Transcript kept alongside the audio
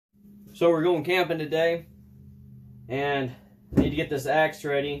So we're going camping today, and I need to get this axe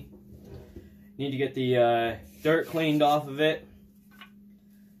ready. Need to get the dirt cleaned off of it.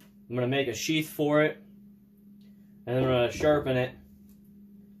 I'm going to make a sheath for it, and then I'm going to sharpen it.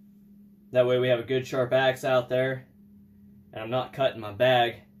 That way we have a good sharp axe out there, and I'm not cutting my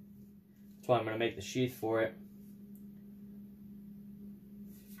bag. That's why I'm going to make the sheath for it.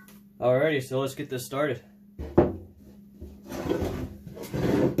 Alrighty, so let's get this started.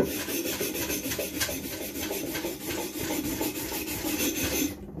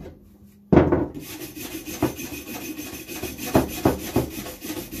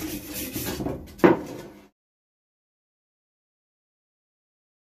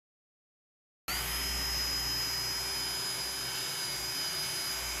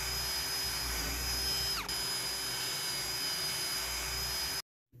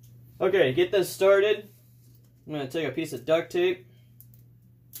 Okay, to get this started, I'm going to take a piece of duct tape.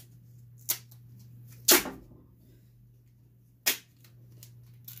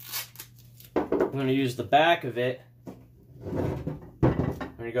 I'm going to use the back of it. I'm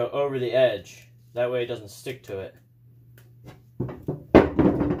going to go over the edge. That way it doesn't stick to it.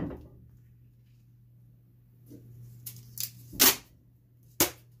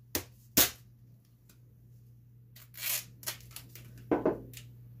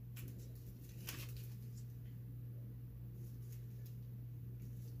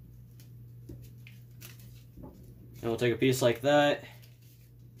 And we'll take a piece like that.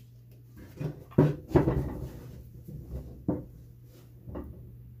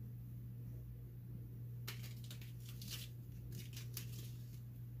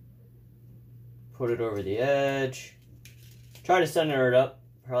 Put it over the edge. Try to center it up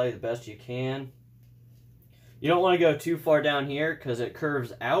probably the best you can. You don't want to go too far down here because it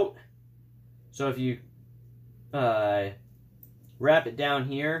curves out. So if you wrap it down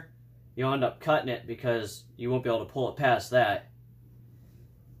here, you'll end up cutting it because you won't be able to pull it past that.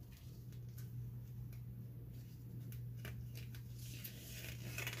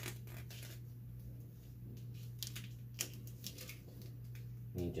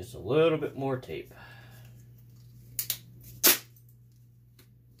 Need just a little bit more tape.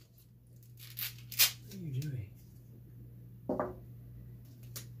 What are you doing?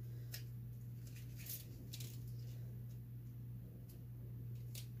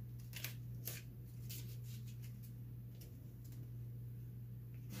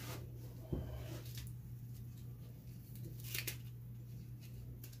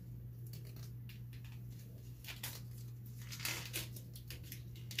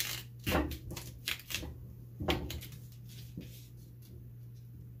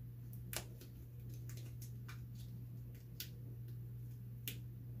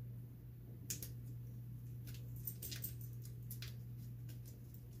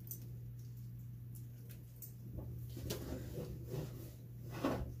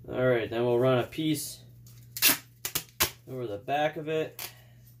 Alright, then we'll run a piece over the back of it.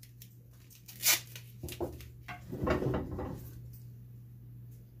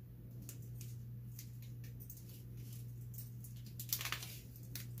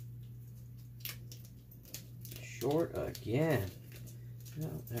 Short again. Oh,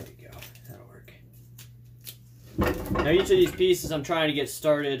 there we go. That'll work. Now each of these pieces I'm trying to get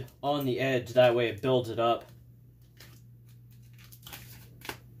started on the edge. That way it builds it up.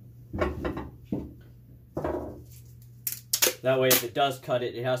 That way if it does cut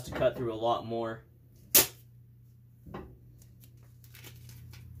it, it has to cut through a lot more.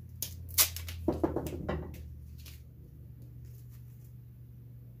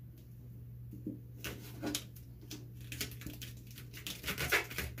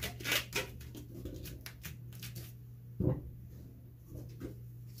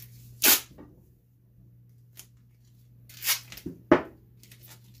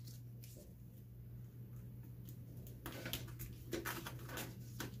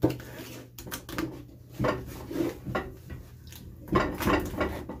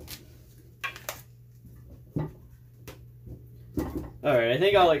 Alright, I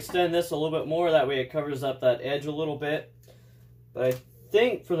think I'll extend this a little bit more, that way it covers up that edge a little bit. But I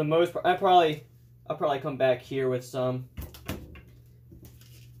think for the most part, I'll probably come back here with some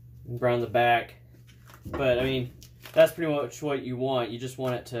around the back. But I mean, that's pretty much what you want. You just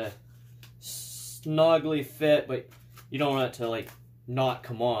want it to snugly fit, but you don't want it to like not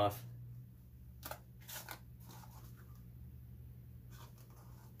come off.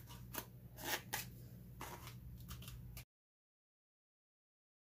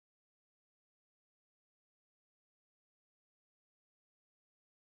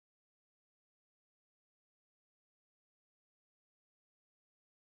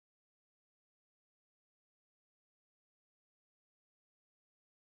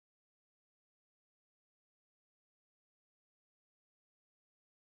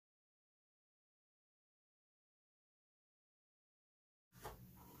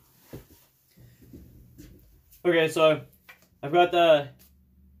 Okay, so I've got the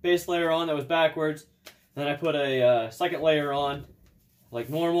base layer on that was backwards. Then I put a second layer on, like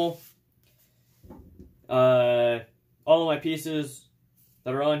normal. All of my pieces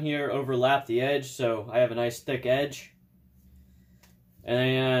that are on here overlap the edge, so I have a nice thick edge.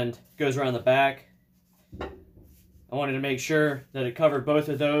 And it goes around the back. I wanted to make sure that it covered both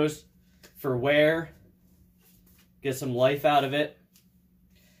of those for wear. Get some life out of it.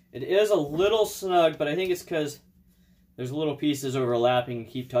 It is a little snug, but I think it's because there's little pieces overlapping and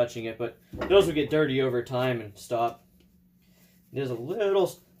keep touching it, but those will get dirty over time and stop. It is a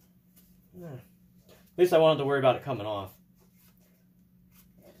little... At least I won't have to worry about it coming off.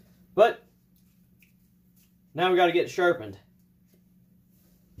 But now we got to get it sharpened.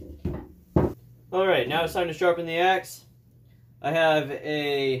 Alright, now it's time to sharpen the axe. I have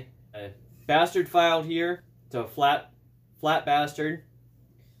a bastard file here. It's a flat bastard.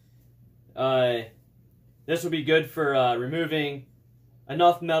 This will be good for removing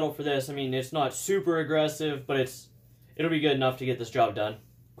enough metal for this. I mean, it's not super aggressive, but it'll be good enough to get this job done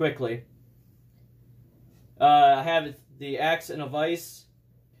quickly. I have the axe in a vise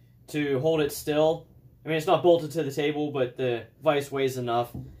to hold it still. I mean, it's not bolted to the table, but the vise weighs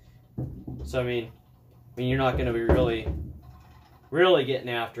enough. So, I mean you're not going to be really getting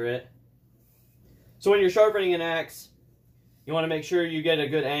after it. So when you're sharpening an axe, you want to make sure you get a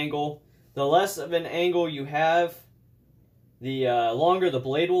good angle. The less of an angle you have, the longer the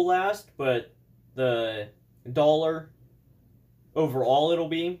blade will last, but the duller overall it'll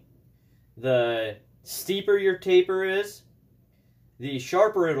be. The steeper your taper is, the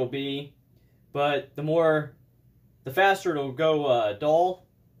sharper it'll be, but the faster it'll go dull,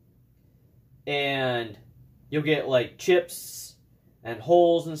 and you'll get like chips and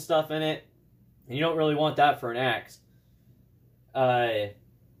holes and stuff in it, and you don't really want that for an axe.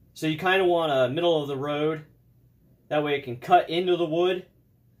 So you kind of want a middle of the road, that way it can cut into the wood,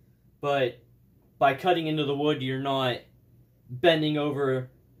 but by cutting into the wood you're not bending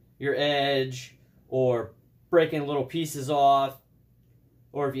over your edge or breaking little pieces off,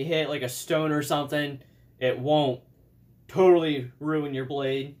 or if you hit like a stone or something, it won't totally ruin your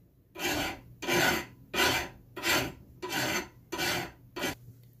blade.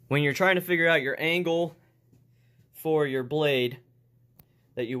 When you're trying to figure out your angle for your blade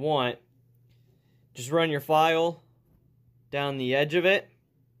that you want, just run your file down the edge of it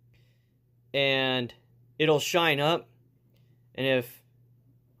and it'll shine up. And if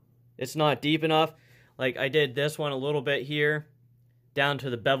it's not deep enough, like I did this one a little bit here down to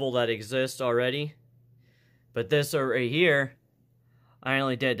the bevel that exists already, but this right here I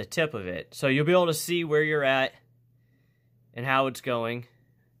only did the tip of it, so you'll be able to see where you're at and how it's going.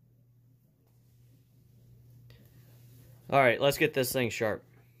 Alright, let's get this thing sharp.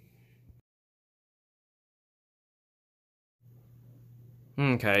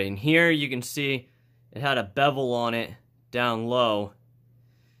 Okay, and here you can see it had a bevel on it down low.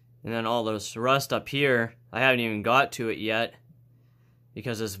 And then all this rust up here, I haven't even got to it yet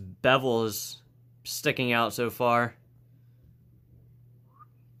because this bevel is sticking out so far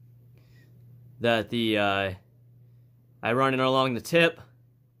that I run it along the tip,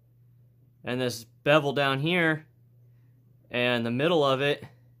 and this bevel down here and the middle of it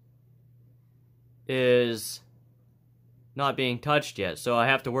is not being touched yet. So I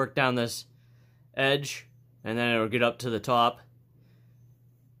have to work down this edge, and then it'll get up to the top,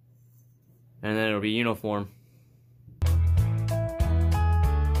 and then it'll be uniform.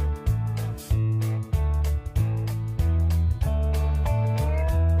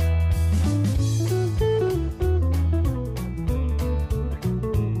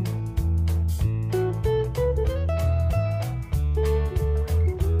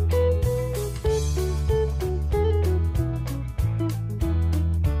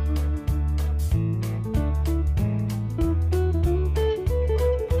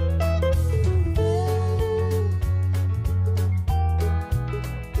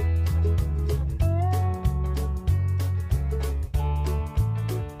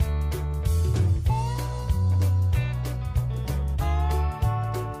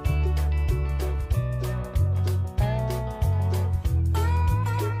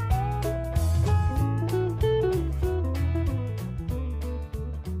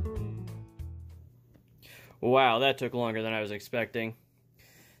 Wow, that took longer than I was expecting.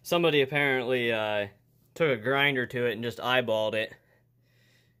 Somebody apparently took a grinder to it and just eyeballed it.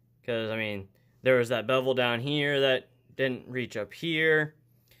 Because, I mean, there was that bevel down here that didn't reach up here.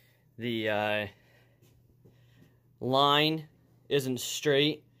 The line isn't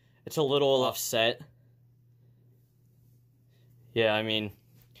straight. It's a little offset. Yeah, I mean,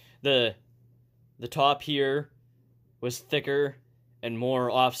 the top here was thicker and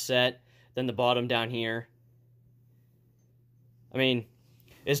more offset than the bottom down here. I mean,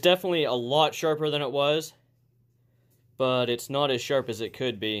 it's definitely a lot sharper than it was, but it's not as sharp as it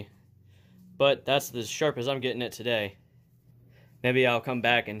could be. But that's as sharp as I'm getting it today. Maybe I'll come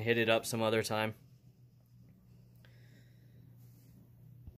back and hit it up some other time.